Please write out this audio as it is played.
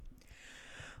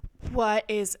What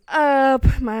is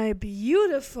up, my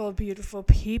beautiful, beautiful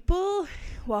people?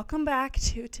 Welcome back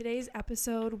to today's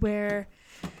episode where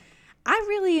I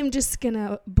really am just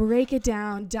gonna break it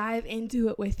down, dive into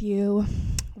it with you.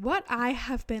 What I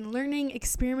have been learning,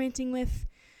 experimenting with,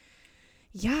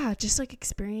 just like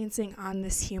experiencing on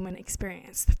this human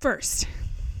experience. First,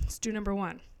 let's do number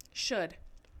one, should.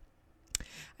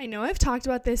 I know I've talked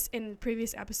about this in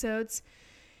previous episodes,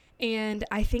 and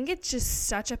I think it's just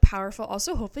such a powerful,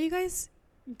 also hopefully you guys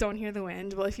don't hear the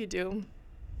wind. Well, if you do,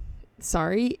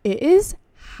 sorry, it is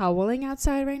howling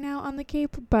outside right now on the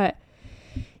Cape, but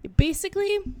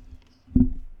basically,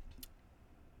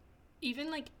 even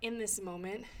like in this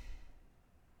moment,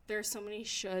 there are so many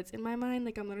shoulds in my mind.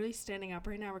 Like I'm literally standing up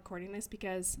right now recording this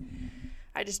because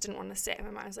I just didn't want to sit. And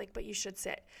my mind was like, but you should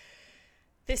sit.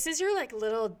 This is your like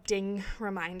little ding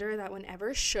reminder that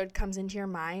whenever should comes into your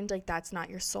mind, like that's not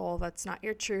your soul, that's not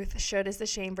your truth. Should is the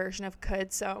shame version of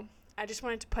could. So I just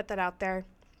wanted to put that out there.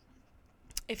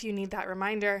 If you need that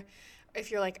reminder, if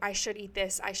you're like, I should eat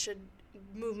this, I should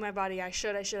move my body, I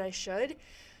should.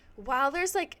 While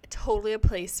there's like totally a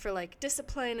place for like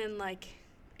discipline and like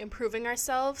improving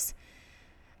ourselves,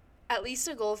 at least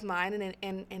a goal of mine and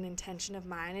an intention of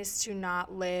mine is to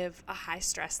not live a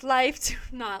high-stress life, to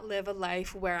not live a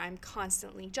life where I'm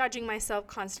constantly judging myself,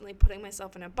 constantly putting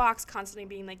myself in a box, constantly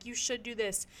being like, you should do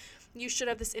this, you should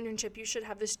have this internship, you should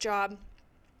have this job,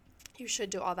 you should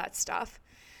do all that stuff.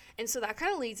 And so that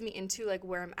kind of leads me into like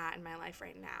where I'm at in my life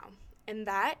right now. And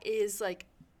that is like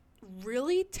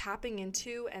really tapping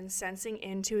into and sensing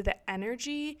into the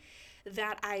energy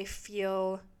that I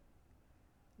feel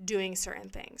doing certain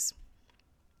things.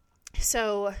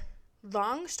 So,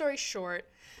 long story short,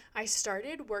 I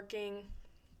started working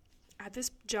at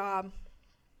this job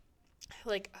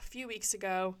like a few weeks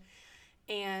ago,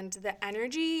 and the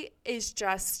energy is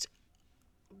just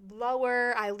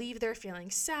lower. I leave there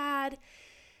feeling sad.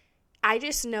 I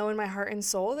just know in my heart and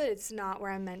soul that it's not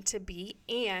where I'm meant to be.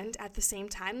 And at the same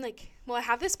time, I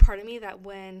have this part of me that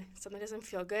when something doesn't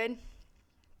feel good,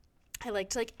 I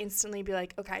like to like instantly be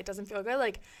like, okay, it doesn't feel good.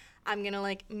 Like, I'm going to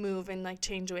like move and like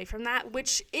change away from that,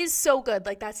 which is so good.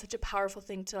 Like that's such a powerful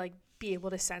thing to like be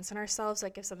able to sense in ourselves.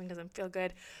 Like if something doesn't feel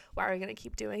good, why are we going to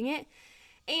keep doing it?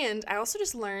 And I also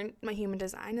just learned my human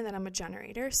design and that I'm a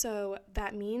generator. So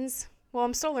that means, well,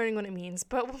 I'm still learning what it means,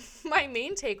 but my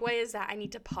main takeaway is that I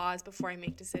need to pause before I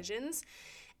make decisions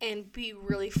and be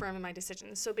really firm in my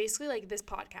decisions. So basically like this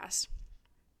podcast,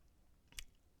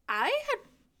 I had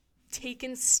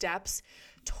taken steps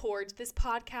towards this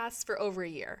podcast for over a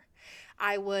year.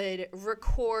 I would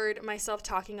record myself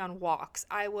talking on walks.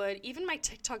 Even my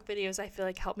TikTok videos, I feel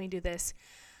like helped me do this.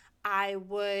 I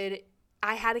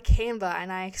had a Canva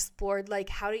and I explored like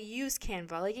how to use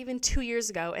Canva, like even 2 years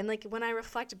ago. And like when I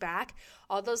reflect back,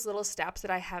 all those little steps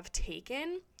that I have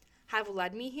taken have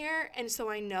led me here. And so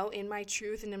I know in my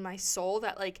truth and in my soul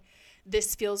that like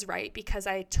this feels right because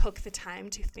I took the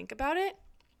time to think about it.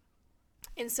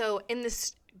 And so in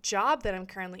this job that I'm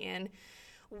currently in,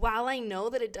 while I know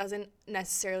that it doesn't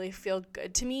necessarily feel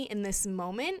good to me in this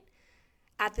moment,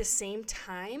 at the same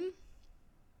time,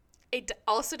 it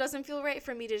also doesn't feel right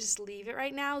for me to just leave it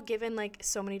right now, given like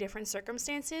so many different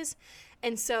circumstances.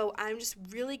 And so I'm just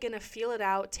really going to feel it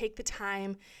out, take the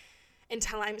time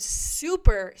until I'm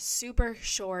super, super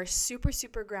sure, super,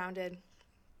 super grounded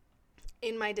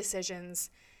in my decisions.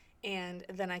 And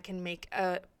then I can make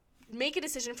a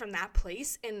decision from that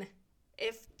place. And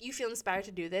if you feel inspired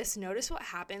to do this, notice what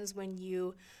happens when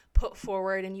you put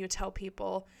forward and you tell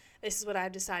people, this is what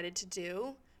I've decided to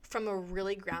do from a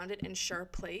really grounded and sure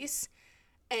place.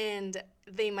 And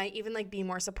they might even like be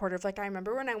more supportive. Like I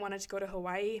remember when I wanted to go to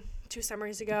Hawaii 2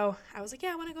 summers ago, I was like,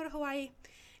 yeah, I want to go to Hawaii.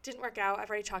 It didn't work out. I've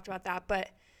already talked about that.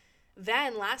 But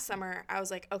then last summer, I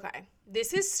was like, okay,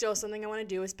 this is still something I want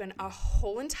to do. It's been a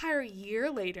whole entire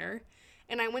year later.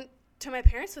 And I went to my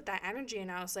parents with that energy and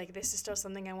I was like, this is still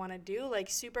something I want to do, like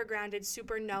super grounded,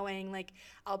 super knowing, like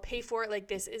I'll pay for it. Like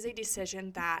this is a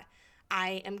decision that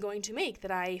I am going to make, that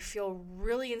I feel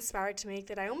really inspired to make,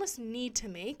 that I almost need to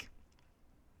make.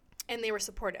 And they were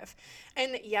supportive.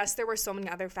 And yes, there were so many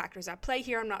other factors at play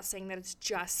here. I'm not saying that it's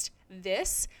just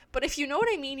this, but if you know what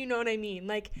I mean, you know what I mean.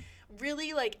 Like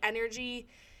really like energy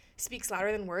speaks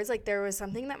louder than words. Like there was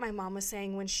something that my mom was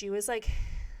saying when she was like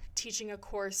teaching a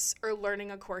course or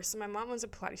learning a course. And my mom owns a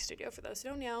Pilates studio, for those who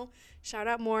don't know. Shout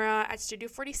out Maura at Studio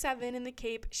 47 in the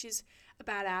Cape. She's a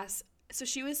badass. So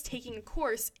she was taking a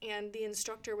course and the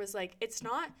instructor was like, it's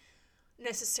not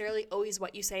necessarily always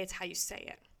what you say, it's how you say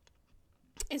it.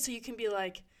 And so you can be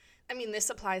like, I mean, this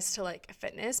applies to like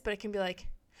fitness, but it can be like,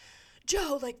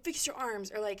 Joe, like fix your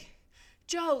arms, or like,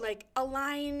 Joe, like,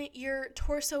 align your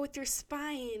torso with your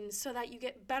spine so that you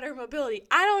get better mobility.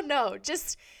 I don't know,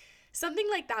 just something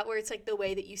like that, where it's like the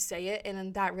way that you say it, and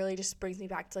then that really just brings me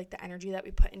back to like the energy that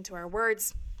we put into our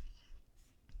words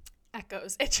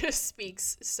echoes. It just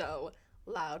speaks so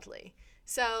loudly.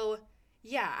 So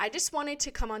yeah, I just wanted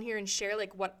to come on here and share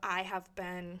like what I have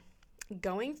been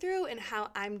going through and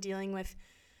how I'm dealing with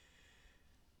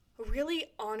really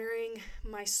honoring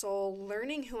my soul,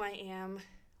 learning who I am,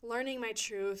 learning my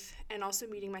truth, and also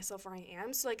meeting myself where I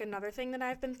am. So like another thing that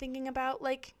I've been thinking about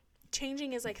like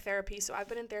changing is like therapy. So I've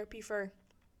been in therapy for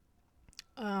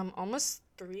almost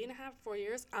 3.5, 4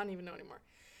 years. I don't even know anymore.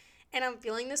 And I'm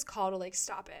feeling this call to like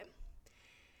stop it.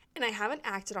 And I haven't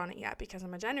acted on it yet because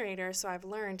I'm a generator. So I've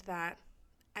learned that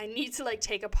I need to like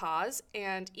take a pause.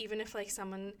 And even if like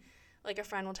someone, like a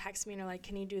friend will text me and they're like,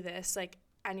 can you do this? Like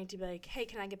I need to be like, hey,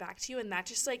 can I get back to you? And that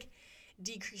just like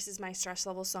decreases my stress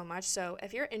level so much. So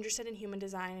if you're interested in human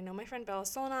design, I know my friend Bella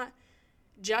Solonat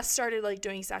just started like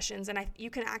doing sessions, and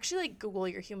you can actually like Google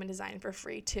your human design for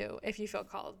free too if you feel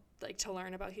called like to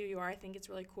learn about who you are. I think it's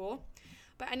really cool.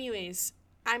 But anyways,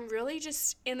 I'm really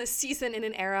just in the season, in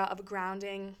an era of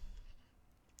grounding,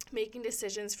 making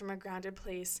decisions from a grounded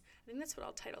place. I think that's what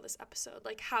I'll title this episode,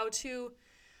 like how to,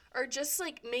 or just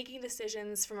like making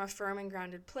decisions from a firm and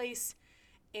grounded place.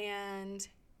 And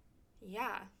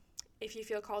yeah, if you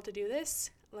feel called to do this,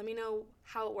 let me know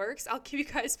how it works. I'll keep you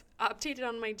guys updated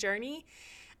on my journey.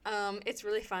 It's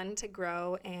really fun to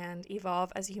grow and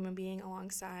evolve as a human being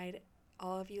alongside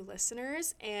all of you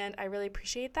listeners, and I really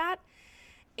appreciate that.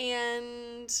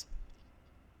 And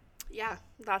yeah,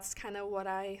 that's kind of what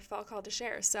I felt called to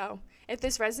share. So if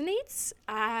this resonates,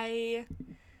 I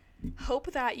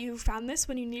hope that you found this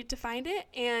when you needed to find it,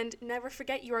 and never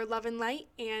forget you are love and light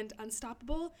and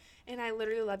unstoppable, and I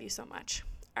literally love you so much.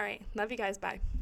 All right, love you guys, bye.